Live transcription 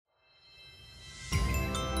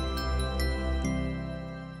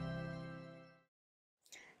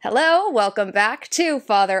Hello, welcome back to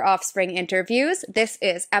Father-Offspring Interviews. This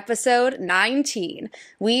is episode 19.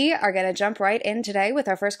 We are going to jump right in today with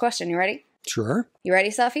our first question. You ready? Sure. You ready,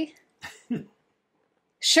 Safi?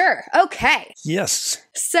 Sure. Okay. Yes.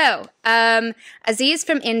 So, Aziz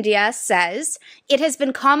from India says, it has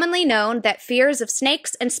been commonly known that fears of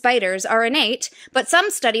snakes and spiders are innate, but some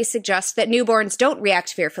studies suggest that newborns don't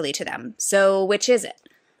react fearfully to them. So, which is it?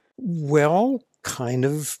 Well, kind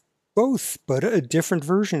of both, but a different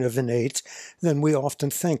version of innate than we often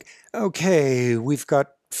think. Okay, we've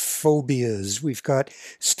got phobias. We've got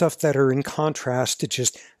stuff that are in contrast to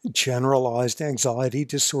just generalized anxiety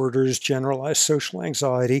disorders, generalized social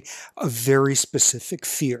anxiety, a very specific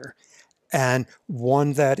fear. And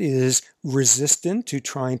one that is resistant to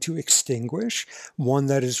trying to extinguish, one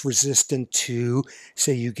that is resistant to,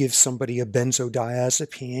 say, you give somebody a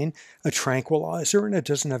benzodiazepine, a tranquilizer, and it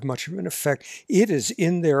doesn't have much of an effect. It is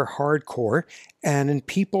in there hardcore. And in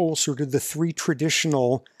people, sort of the three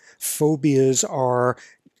traditional phobias are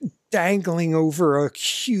dangling over a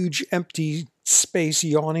huge empty space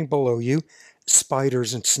yawning below you,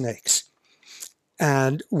 spiders and snakes.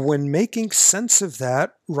 And when making sense of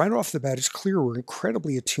that, right off the bat, it's clear we're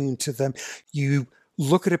incredibly attuned to them. You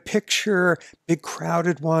look at a picture, big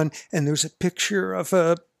crowded one, and there's a picture of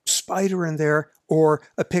a spider in there, or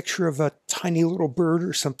a picture of a tiny little bird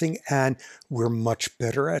or something, and we're much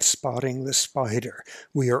better at spotting the spider.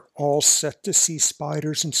 We are all set to see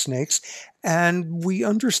spiders and snakes, and we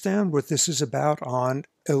understand what this is about on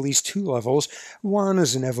at least two levels. One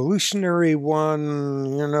is an evolutionary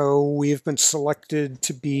one. We've been selected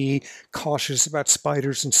to be cautious about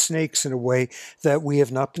spiders and snakes in a way that we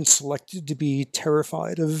have not been selected to be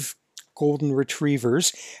terrified of golden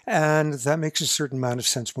retrievers, and that makes a certain amount of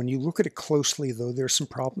sense. When you look at it closely, though, there's some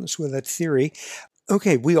problems with that theory.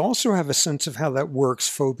 Okay, we also have a sense of how that works,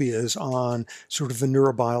 phobias, on sort of a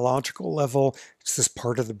neurobiological level. It's this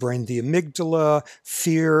part of the brain, the amygdala,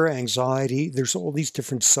 fear, anxiety. There's all these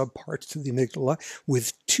different subparts to the amygdala,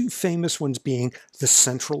 with two famous ones being the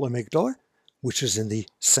central amygdala, which is in the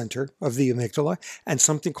center of the amygdala, and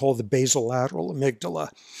something called the basolateral amygdala.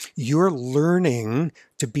 You're learning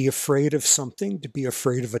to be afraid of something, to be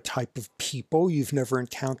afraid of a type of people you've never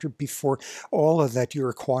encountered before. All of that,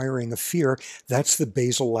 you're acquiring a fear. That's the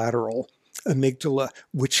basolateral amygdala,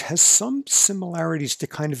 which has some similarities to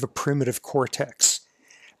kind of a primitive cortex.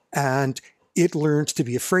 And it learns to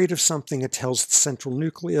be afraid of something. It tells the central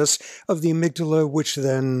nucleus of the amygdala, which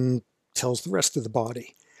then tells the rest of the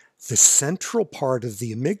body. The central part of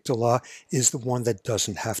the amygdala is the one that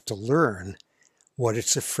doesn't have to learn what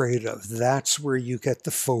it's afraid of. That's where you get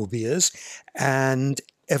the phobias. And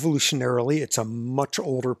evolutionarily, it's a much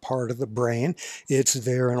older part of the brain. It's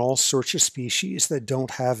there in all sorts of species that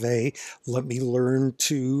don't have a, let me learn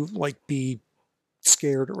to be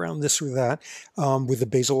scared around this or that, with the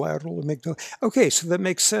basolateral amygdala. Okay, so that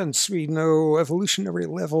makes sense. We know evolutionary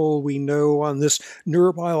level, we know on this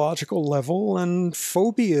neurobiological level, and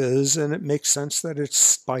phobias, and it makes sense that it's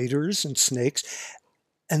spiders and snakes.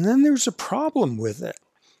 And then there's a problem with it,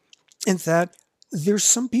 in that there's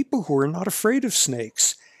some people who are not afraid of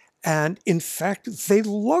snakes. And in fact, they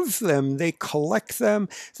love them. They collect them.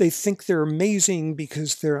 They think they're amazing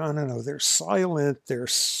because they're silent, they're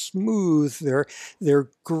smooth, they're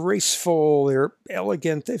graceful, they're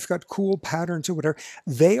elegant, they've got cool patterns or whatever.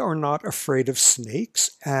 They are not afraid of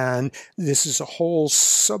snakes. And this is a whole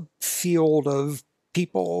subfield of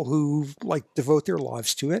people who devote their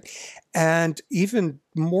lives to it. And even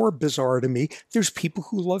more bizarre to me, there's people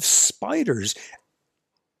who love spiders.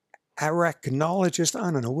 Arachnologists,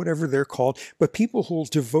 I don't know, whatever they're called, but people who will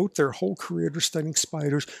devote their whole career to studying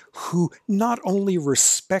spiders, who not only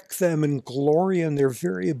respect them and glory in their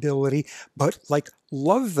variability, but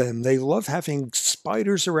love them. They love having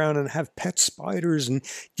spiders around and have pet spiders and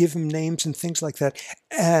give them names and things like that.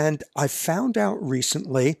 And I found out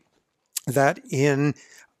recently that in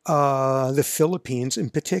the Philippines in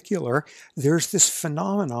particular, there's this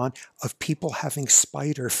phenomenon of people having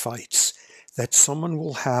spider fights. That someone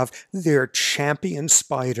will have their champion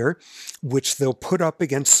spider, which they'll put up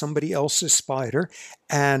against somebody else's spider,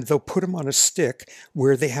 and they'll put them on a stick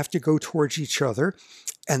where they have to go towards each other,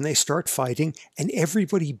 and they start fighting, and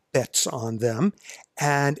everybody bets on them.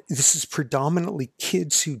 And this is predominantly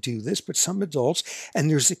kids who do this, but some adults. And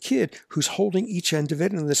there's a kid who's holding each end of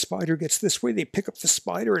it, and the spider gets this way. They pick up the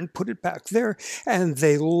spider and put it back there, and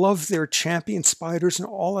they love their champion spiders and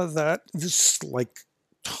all of that. This is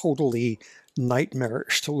totally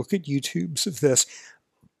nightmarish to look at YouTubes of this.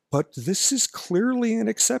 But this is clearly an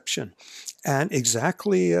exception. And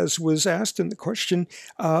exactly as was asked in the question,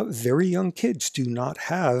 very young kids do not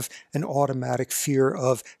have an automatic fear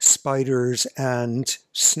of spiders and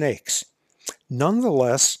snakes.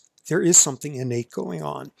 Nonetheless, there is something innate going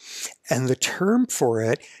on. And the term for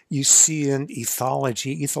it, you see in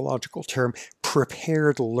ethological term,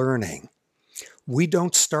 prepared learning. We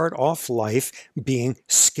don't start off life being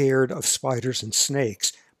scared of spiders and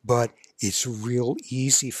snakes, but it's real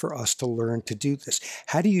easy for us to learn to do this.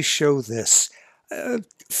 How do you show this?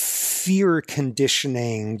 Fear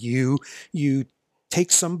conditioning. You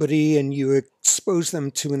take somebody and you expose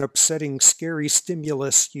them to an upsetting, scary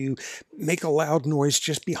stimulus. You make a loud noise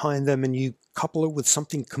just behind them and you couple it with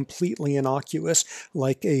something completely innocuous,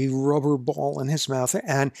 like a rubber ball in his mouth,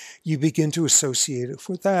 and you begin to associate it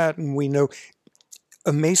with that. And we know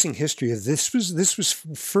amazing history of this. This was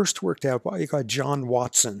first worked out by a guy, John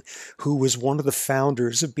Watson, who was one of the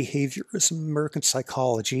founders of behaviorism, American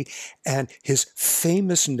psychology, and his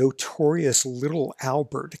famous, notorious Little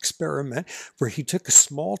Albert experiment, where he took a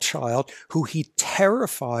small child who he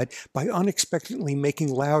terrified by unexpectedly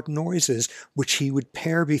making loud noises, which he would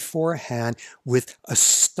pair beforehand with a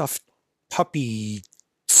stuffed puppy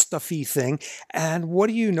stuffy thing. And what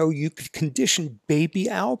do you know? You could condition baby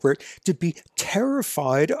Albert to be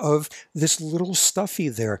terrified of this little stuffy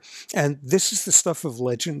there. And this is the stuff of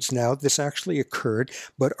legends now. This actually occurred,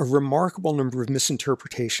 but a remarkable number of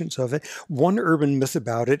misinterpretations of it. One urban myth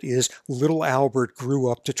about it is little Albert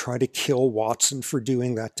grew up to try to kill Watson for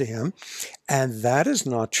doing that to him. And that is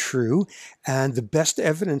not true. And the best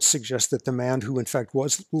evidence suggests that the man who in fact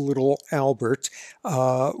was little Albert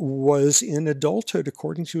was in adulthood,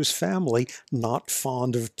 according to his family, not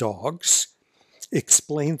fond of dogs.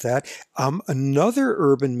 Explained that. Another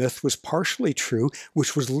urban myth was partially true,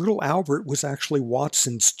 which was little Albert was actually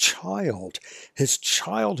Watson's child. His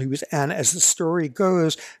child, and as the story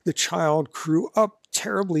goes, the child grew up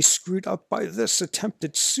terribly screwed up by this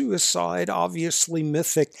attempted suicide, obviously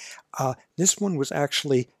mythic. This one was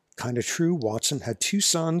actually kind of true. Watson had two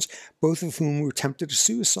sons, both of whom were tempted to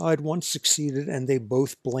suicide. One succeeded, and they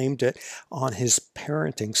both blamed it on his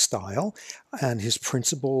parenting style and his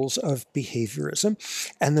principles of behaviorism.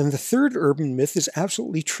 And then the third urban myth is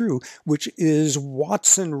absolutely true, which is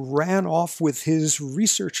Watson ran off with his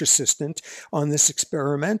research assistant on this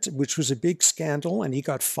experiment, which was a big scandal, and he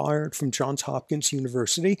got fired from Johns Hopkins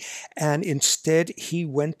University. And instead, he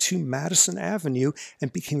went to Madison Avenue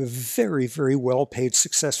and became a very, very well-paid,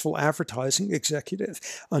 successful advertising executive,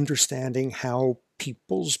 understanding how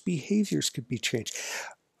people's behaviors could be changed.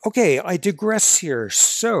 Okay, I digress here.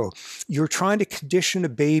 So you're trying to condition a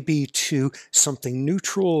baby to something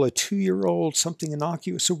neutral, a 2-year-old, something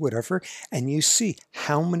innocuous or whatever, and you see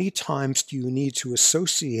how many times do you need to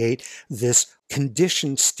associate this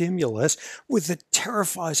conditioned stimulus with a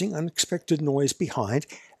terrifying, unexpected noise behind,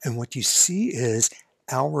 and what you see is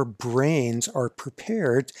our brains are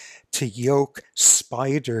prepared to yoke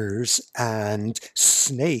spiders and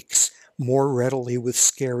snakes more readily with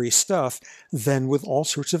scary stuff than with all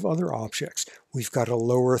sorts of other objects. We've got a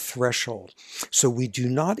lower threshold. So we do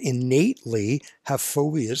not innately have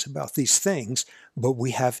phobias about these things, but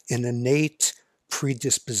we have an innate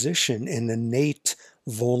predisposition, an innate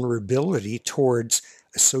vulnerability towards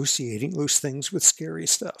associating those things with scary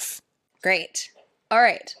stuff. Great. All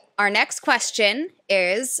right. Our next question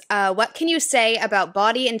is, what can you say about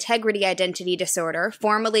body integrity identity disorder,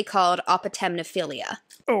 formerly called Apotemnophilia?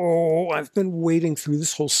 Oh, I've been waiting through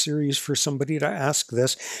this whole series for somebody to ask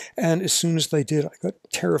this, and as soon as they did, I got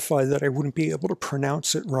terrified that I wouldn't be able to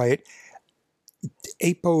pronounce it right.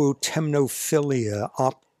 Apotemnophilia,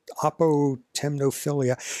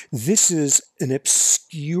 Apotemnophilia. This is an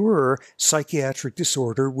obscure psychiatric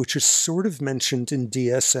disorder which is sort of mentioned in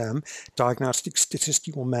DSM, Diagnostic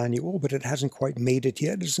Statistical Manual, but it hasn't quite made it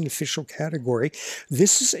yet as an official category.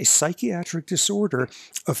 This is a psychiatric disorder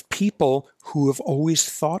of people who have always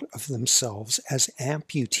thought of themselves as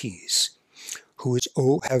amputees, who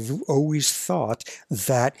have always thought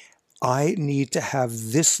that I need to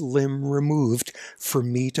have this limb removed for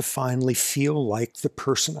me to finally feel like the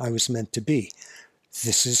person I was meant to be.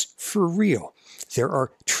 This is for real. There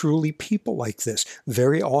are truly people like this.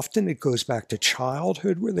 Very often it goes back to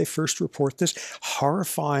childhood where they first report this.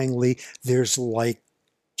 Horrifyingly, there's like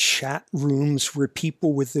chat rooms where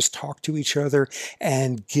people with this talk to each other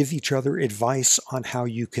and give each other advice on how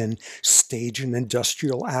you can stage an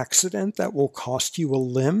industrial accident that will cost you a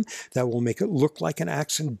limb, that will make it look like an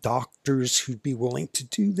accident. Doctors who'd be willing to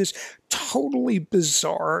do this. Totally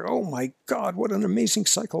bizarre. Oh my God, what an amazing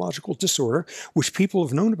psychological disorder, which people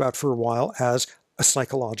have known about for a while as a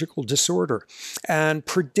psychological disorder. And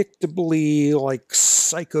predictably, like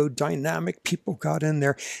psychodynamic people got in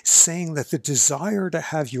there saying that the desire to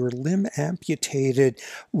have your limb amputated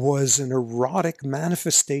was an erotic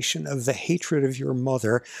manifestation of the hatred of your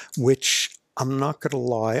mother, which I'm not going to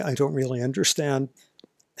lie, I don't really understand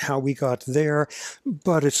how we got there,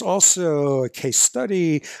 but it's also a case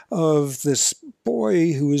study of this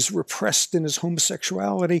boy who was repressed in his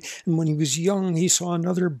homosexuality, and when he was young he saw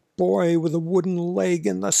another boy with a wooden leg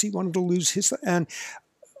and thus he wanted to lose his, and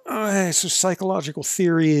so psychological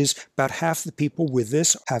theories, about half the people with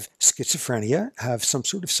this have schizophrenia, have some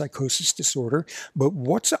sort of psychosis disorder, but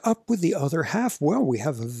what's up with the other half? Well, we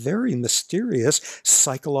have a very mysterious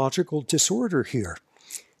psychological disorder here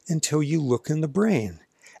until you look in the brain.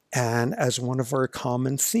 And as one of our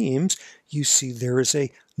common themes, you see there is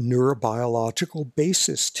a neurobiological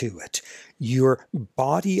basis to it. Your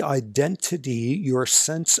body identity, your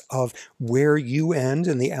sense of where you end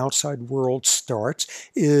and the outside world starts,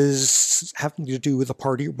 is having to do with a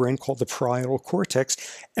part of your brain called the parietal cortex.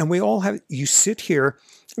 And we all have, you sit here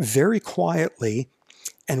very quietly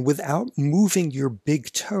and without moving your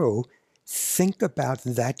big toe, think about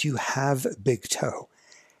that you have a big toe.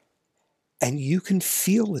 And you can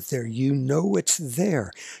feel it there. You know it's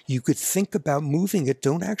there. You could think about moving it.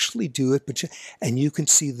 Don't actually do it, but and you can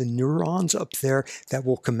see the neurons up there that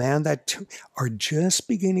will command that are just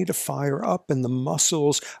beginning to fire up, and the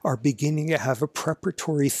muscles are beginning to have a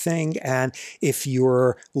preparatory thing. And if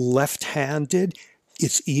you're left-handed,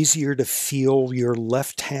 it's easier to feel your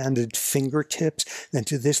left-handed fingertips than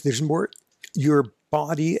to this. There's more. Your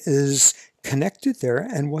body is connected there,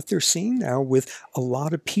 and what they're seeing now with a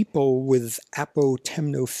lot of people with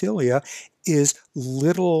Apotemnophilia is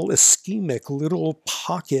little ischemic, little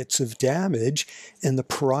pockets of damage in the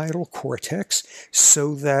parietal cortex,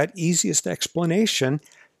 so that easiest explanation,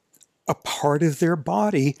 a part of their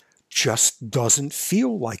body just doesn't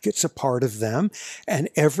feel like it's a part of them. And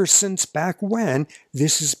ever since back when,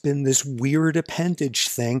 this has been this weird appendage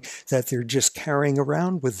thing that they're just carrying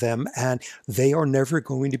around with them, and they are never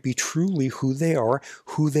going to be truly who they are,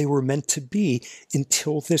 who they were meant to be,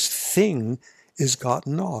 until this thing is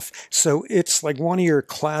gotten off. So it's like one of your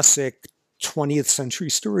classic 20th century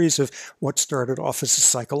stories of what started off as a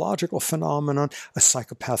psychological phenomenon, a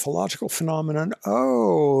psychopathological phenomenon.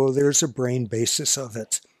 Oh, there's a brain basis of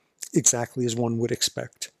it. Exactly as one would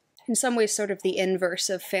expect. In some ways, sort of the inverse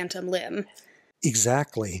of phantom limb.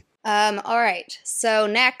 Exactly. All right. So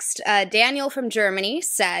next, Daniel from Germany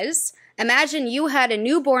says, imagine you had a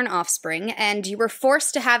newborn offspring and you were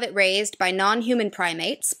forced to have it raised by non-human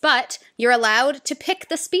primates, but you're allowed to pick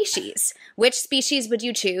the species. Which species would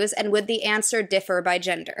you choose, and would the answer differ by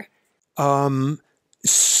gender?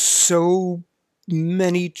 So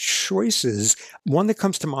many choices. One that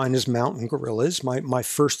comes to mind is mountain gorillas. My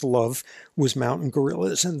first love was mountain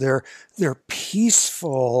gorillas, and they're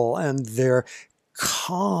peaceful, and they're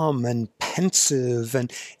calm and pensive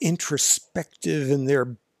and introspective, and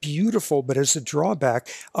they're beautiful. But as a drawback,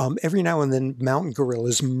 every now and then mountain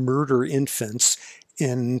gorillas murder infants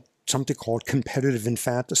in something called competitive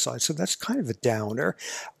infanticide. So that's kind of a downer.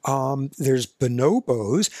 There's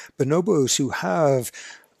bonobos who have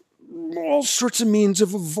all sorts of means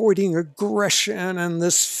of avoiding aggression and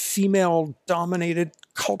this female-dominated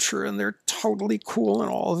culture, and they're totally cool and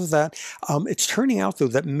all of that. It's turning out, though,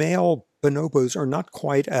 that male bonobos are not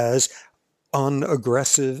quite as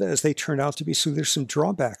unaggressive as they turn out to be, so there's some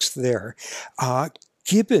drawbacks there.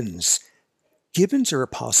 Gibbons are a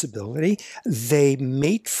possibility. They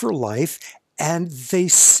mate for life, and they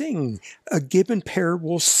sing. A gibbon pair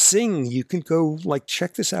will sing. You can go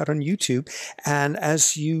check this out on YouTube. And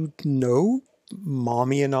as you know,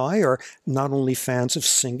 Mommy and I are not only fans of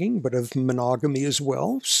singing, but of monogamy as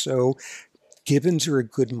well. So gibbons are a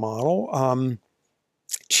good model.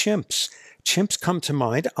 Chimps come to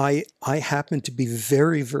mind. I happen to be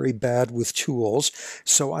very, very bad with tools.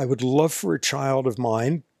 So I would love for a child of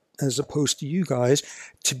mine, as opposed to you guys,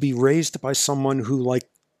 to be raised by someone who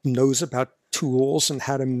knows about tools and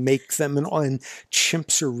how to make them, and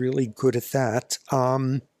chimps are really good at that.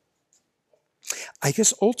 I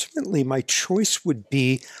guess ultimately my choice would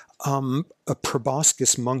be a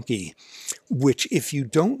proboscis monkey, which, if you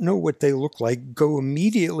don't know what they look like,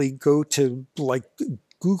 immediately go to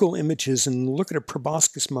Google images and look at a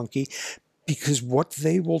proboscis monkey, because what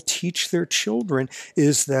they will teach their children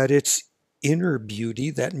is that it's inner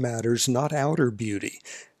beauty that matters, not outer beauty.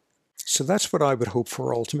 So that's what I would hope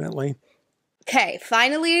for ultimately. Okay,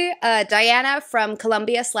 finally, Diana from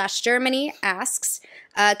Colombia/Germany asks,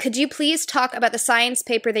 could you please talk about the science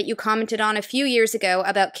paper that you commented on a few years ago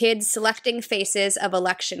about kids selecting faces of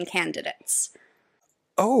election candidates?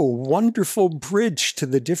 Oh, wonderful bridge to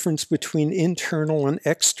the difference between internal and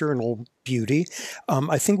external beauty.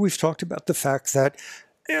 I think we've talked about the fact that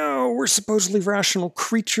we're supposedly rational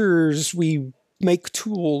creatures. We make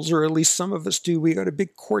tools, or at least some of us do. We got a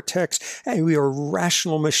big cortex, and we are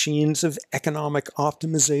rational machines of economic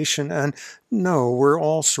optimization. And no, we're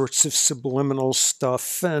all sorts of subliminal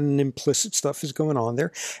stuff and implicit stuff is going on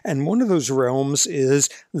there. And one of those realms is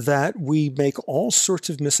that we make all sorts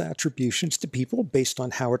of misattributions to people based on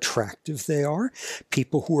how attractive they are.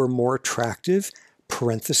 People who are more attractive,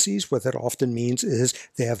 parentheses, what that often means is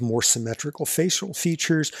they have more symmetrical facial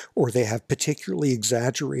features, or they have particularly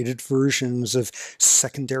exaggerated versions of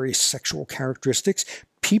secondary sexual characteristics.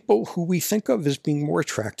 People who we think of as being more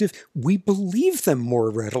attractive, we believe them more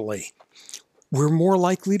readily. We're more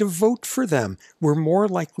likely to vote for them. We're more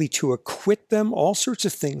likely to acquit them, all sorts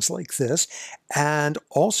of things like this, and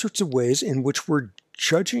all sorts of ways in which we're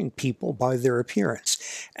judging people by their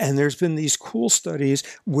appearance. And there's been these cool studies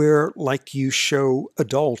where, like, you show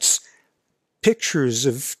adults pictures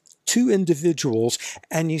of two individuals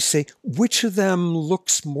and you say, which of them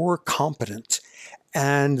looks more competent?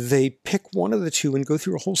 And they pick one of the two and go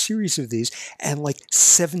through a whole series of these. And like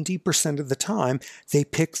 70% of the time, they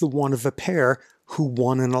pick the one of a pair who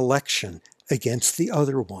won an election against the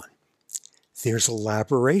other one. There's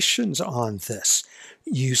elaborations on this.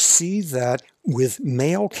 You see that with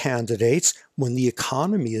male candidates, when the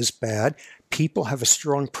economy is bad, people have a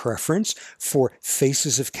strong preference for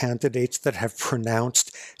faces of candidates that have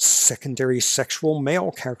pronounced secondary sexual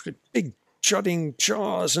male character, big jutting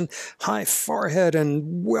jaws and high forehead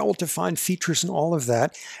and well-defined features and all of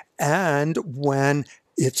that. And when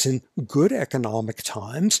it's in good economic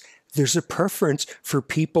times, there's a preference for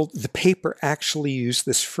people, the paper actually used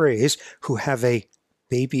this phrase, who have a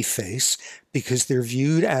baby face, because they're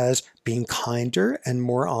viewed as being kinder and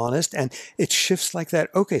more honest. And it shifts like that.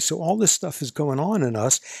 Okay, so all this stuff is going on in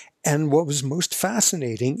us. And what was most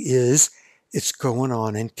fascinating is it's going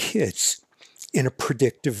on in kids in a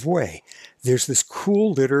predictive way. There's this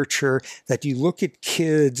cool literature that you look at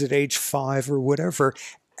kids at age 5 or whatever,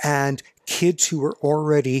 and kids who are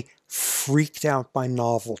already freaked out by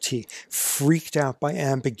novelty, freaked out by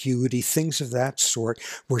ambiguity, things of that sort,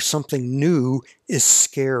 where something new is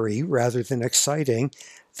scary rather than exciting.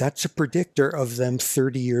 That's a predictor of them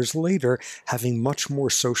 30 years later having much more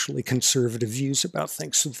socially conservative views about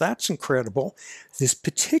things. So that's incredible. This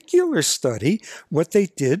particular study, what they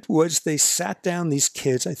did was they sat down these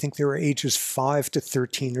kids, I think they were ages 5 to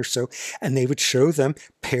 13 or so, and they would show them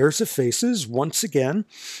pairs of faces once again.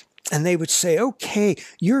 And they would say, okay,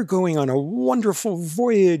 you're going on a wonderful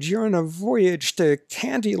voyage. You're on a voyage to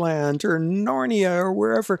Candyland or Narnia or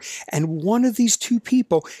wherever. And one of these two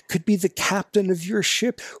people could be the captain of your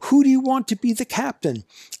ship. Who do you want to be the captain?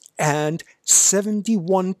 And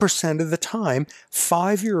 71% of the time,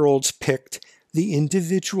 5-year-olds picked the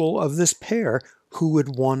individual of this pair who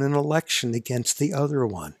had won an election against the other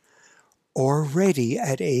one. Already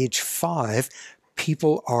at age 5,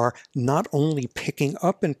 people are not only picking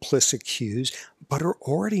up implicit cues, but are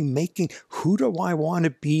already making, who do I want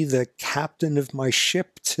to be the captain of my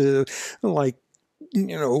ship to, like,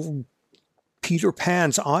 Peter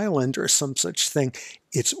Pan's Island or some such thing?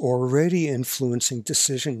 It's already influencing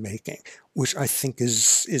decision making, which I think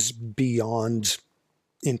is beyond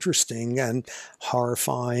interesting and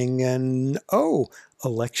horrifying. And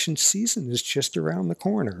election season is just around the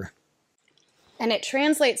corner. And it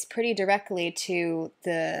translates pretty directly to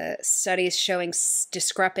the studies showing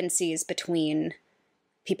discrepancies between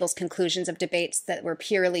people's conclusions of debates that were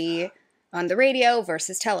purely on the radio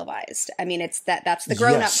versus televised. I mean, that's the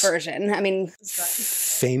grown-up version. I mean,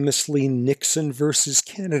 famously Nixon versus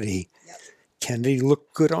Kennedy. Yep. Kennedy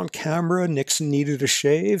looked good on camera. Nixon needed a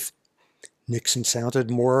shave. Nixon sounded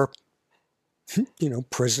more,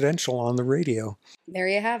 presidential on the radio. There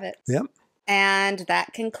you have it. Yep. And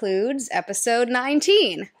that concludes episode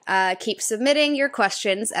 19. Keep submitting your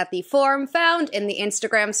questions at the form found in the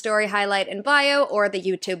Instagram story highlight and bio or the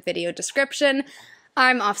YouTube video description.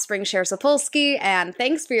 I'm Offspring Sapolsky, and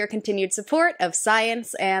thanks for your continued support of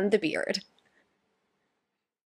Science and the Beard.